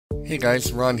Hey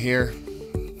guys, Ron here.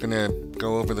 Gonna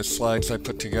go over the slides I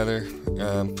put together.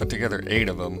 Put together 8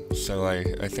 of them, so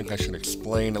I think I should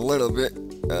explain a little bit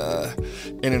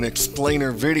in an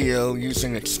explainer video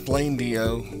using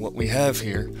Explaindio what we have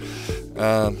here.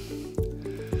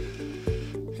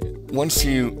 Once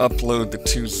you upload the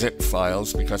 2 zip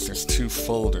files, because there's 2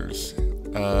 folders,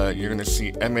 you're gonna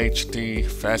see MHD,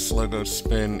 fast logo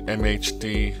spin,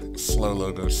 MHD, slow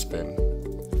logo spin.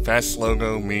 Fast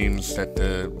logo means that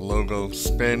the logo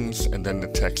spins and then the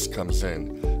text comes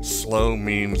in. Slow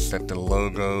means that the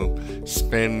logo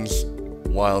spins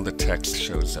while the text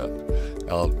shows up.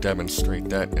 I'll demonstrate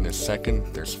that in a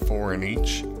second. There's 4 in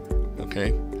each.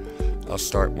 Okay. I'll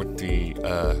start with the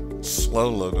slow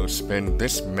logo spin.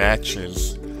 This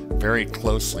matches very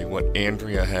closely what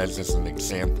Andrea has as an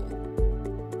example.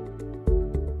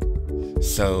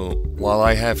 So while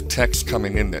I have text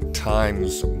coming in that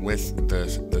times with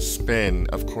the spin,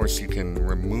 of course you can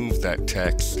remove that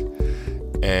text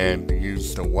and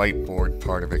use the whiteboard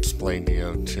part of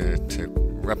Explaindio to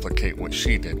replicate what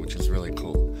she did, which is really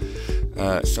cool.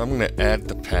 So I'm going to add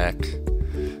the pack.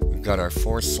 We've got our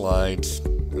 4 slides,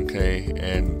 okay,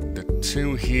 and the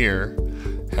 2 here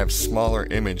have smaller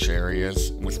image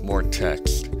areas with more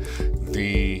text.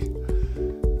 The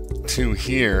 2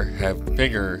 here have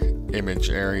bigger image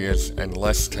areas and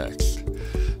less text.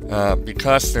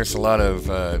 Because there's a lot of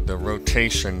the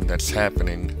rotation that's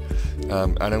happening,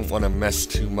 I don't want to mess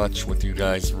too much with you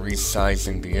guys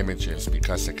resizing the images,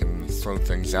 because it can throw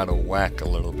things out of whack a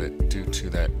little bit due to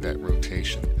that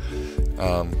rotation.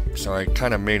 So I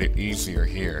kind of made it easier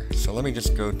here. So let me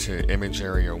just go to image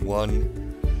area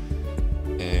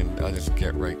 1 and I'll just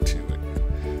get right to it.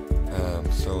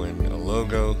 So in a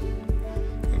logo,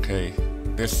 okay,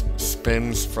 this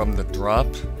spins from the drop,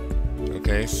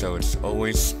 okay, so it's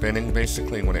always spinning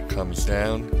basically when it comes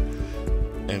down,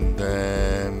 and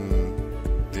then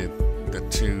the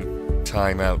 2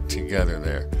 time out together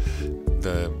there.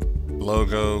 The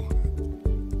logo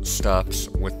stops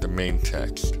with the main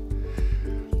text.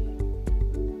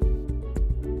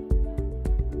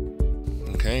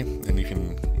 Okay, and you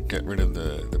can get rid of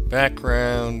the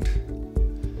background.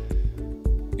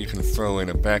 You can throw in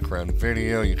a background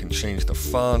video, you can change the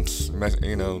fonts,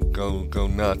 you know, go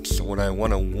nuts. What I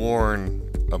want to warn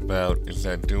about is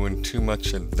that doing too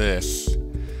much of this,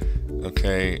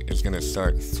 okay, is going to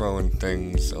start throwing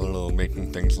things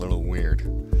making things a little weird.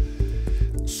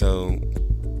 So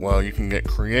while you can get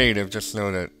creative, just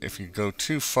know that if you go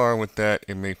too far with that,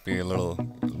 it may be a little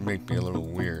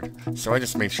weird. So I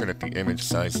just made sure that the image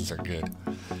sizes are good.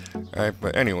 Alright,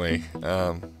 but anyway,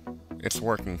 it's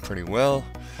working pretty well.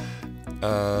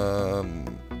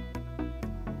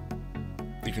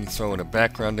 You can throw in a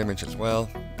background image as well.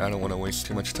 I don't want to waste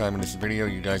too much time in this video.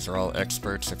 You guys are all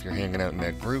experts if you're hanging out in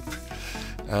that group.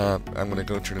 I'm going to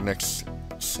go to the next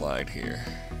slide here.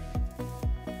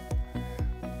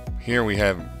 Here we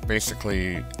have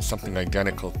basically something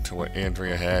identical to what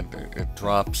Andrea had. It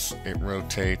drops, it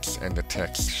rotates, and the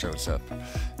text shows up.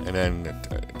 And then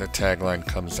the tagline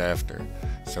comes after.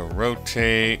 So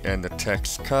rotate, and the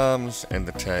text comes, and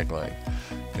the tagline.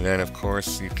 And then of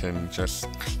course you can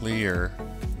just clear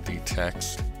the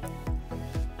text.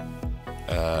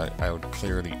 I would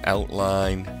clear the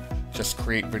outline, just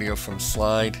create video from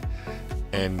slide,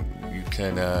 and you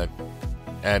can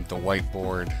add the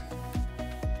whiteboard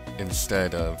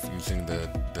instead of using the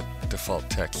default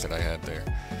text that I had there.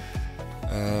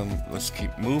 Let's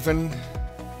keep moving.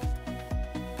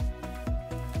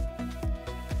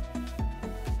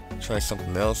 Try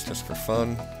something else just for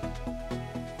fun.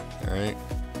 Alright,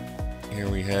 here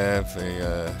we have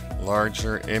a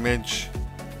larger image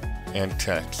and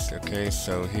text. Okay,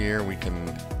 so here we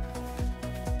can,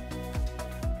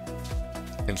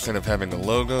 instead of having a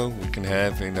logo, we can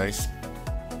have a nice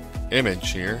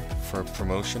image here for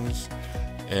promotions,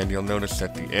 and you'll notice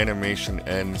that the animation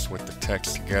ends with the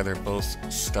text together, both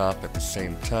stop at the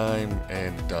same time,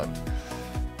 and done.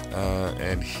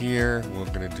 And here we're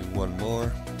going to do one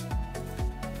more.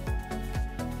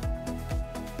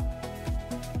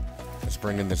 Let's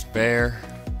bring in this bear.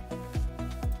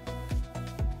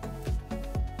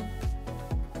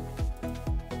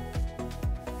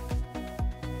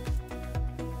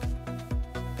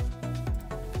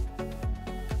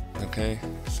 Okay,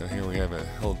 so here we have a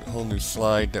whole new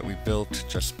slide that we built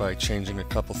just by changing a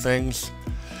couple things.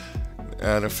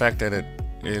 The fact that it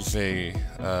is a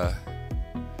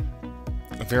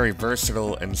very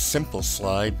versatile and simple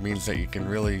slide means that you can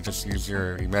really just use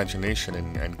your imagination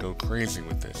and go crazy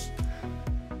with this.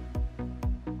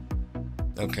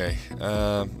 Okay,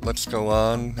 let's go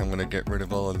on. I'm going to get rid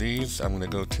of all of these. I'm going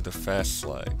to go to the fast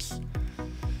slides.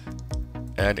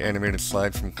 Add animated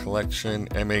slide from collection,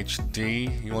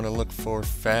 MHD. You want to look for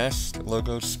fast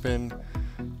logo spin,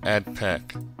 add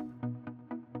pack.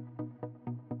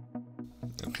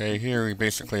 Okay, here we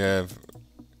basically have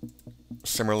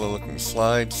similar looking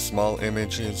slides, small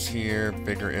images here,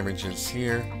 bigger images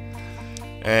here.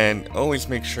 And always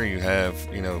make sure you have,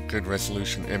 good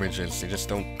resolution images. They just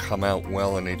don't come out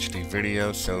well in HD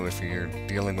video. So if you're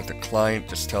dealing with a client,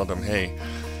 just tell them, hey,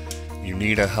 you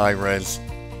need a high-res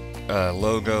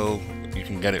logo. You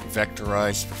can get it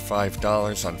vectorized for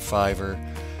 $5 on Fiverr.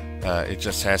 It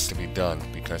just has to be done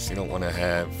because you don't want to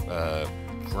have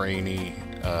grainy,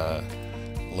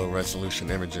 low-resolution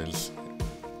images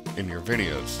in your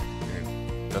videos.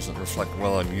 It doesn't reflect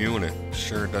well on you, and it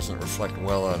sure doesn't reflect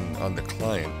well on the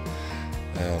client.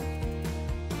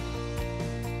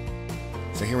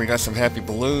 So here we got some happy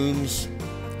balloons.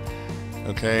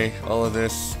 Okay, all of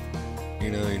this,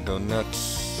 you go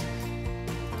nuts.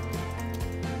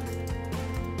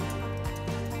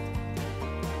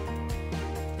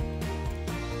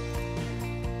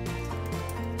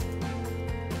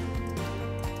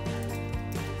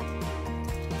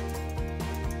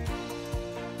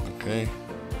 Okay.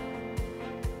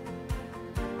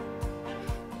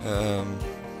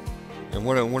 And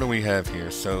what do we have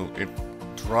here? So it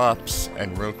drops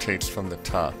and rotates from the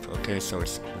top. Okay, so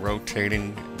it's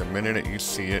rotating the minute that you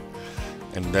see it,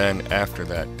 and then after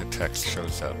that the text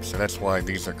shows up. So that's why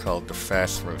these are called the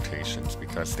fast rotations,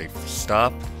 because they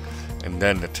stop and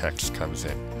then the text comes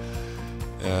in.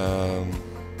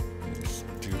 Let's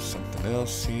do something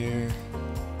else here.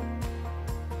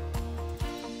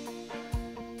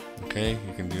 Okay,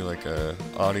 you can do like a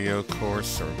audio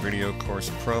course or video course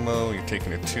promo. You're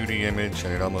taking a 2D image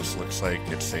and it almost looks like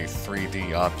it's a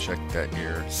 3D object that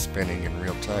you're spinning in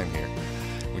real time here,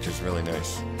 which is really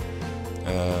nice.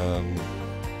 And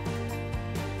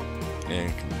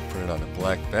you can put it on a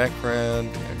black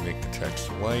background and make the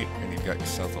text white, and you've got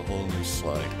yourself a whole new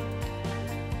slide.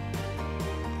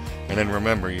 And then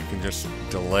remember, you can just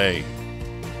delay.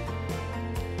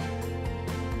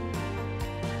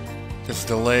 Just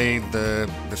delay the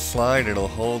slide, it'll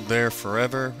hold there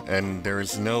forever, and there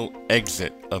is no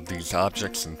exit of these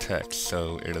objects and text,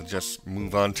 so it'll just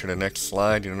move on to the next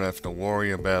slide. You don't have to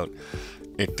worry about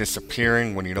it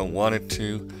disappearing when you don't want it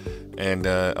to. And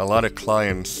a lot of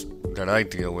clients that I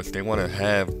deal with, they want to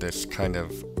have this kind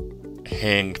of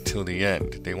hang till the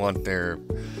end. They want their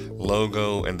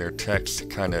logo and their text to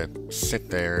kind of sit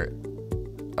there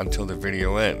until the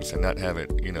video ends and not have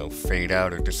it, fade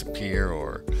out or disappear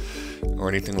or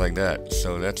anything like that.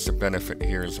 So that's the benefit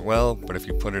here as well. But if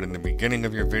you put it in the beginning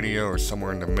of your video or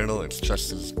somewhere in the middle, it's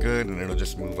just as good, and it'll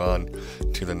just move on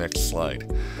to the next slide.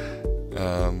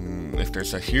 If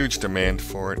there's a huge demand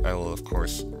for it, I will of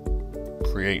course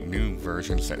create new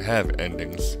versions that have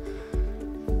endings.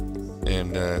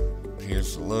 And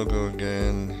here's the logo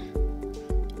again.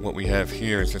 What we have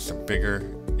here is just a bigger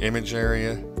image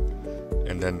area,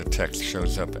 and then the text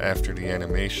shows up after the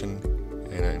animation.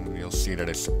 And you'll see that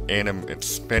it's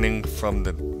spinning from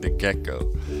the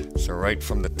get-go. So right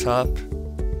from the top,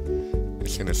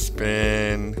 it's going to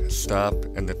spin, stop,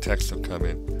 and the text will come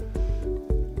in.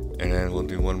 And then we'll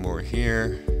do one more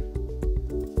here.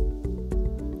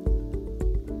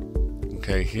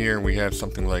 Okay, here we have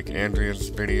something like Andrea's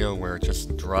video where it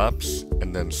just drops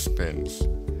and then spins.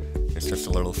 It's just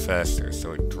a little faster.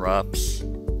 So it drops,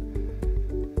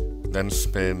 then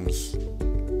spins,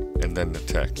 and then the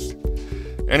text.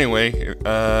 Anyway,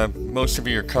 most of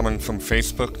you are coming from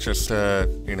Facebook. Just,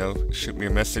 shoot me a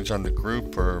message on the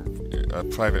group or a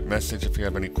private message if you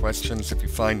have any questions. If you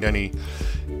find any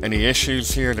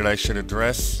issues here that I should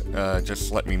address,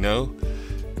 just let me know.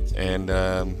 And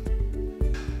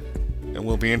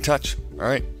we'll be in touch. All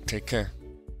right, take care.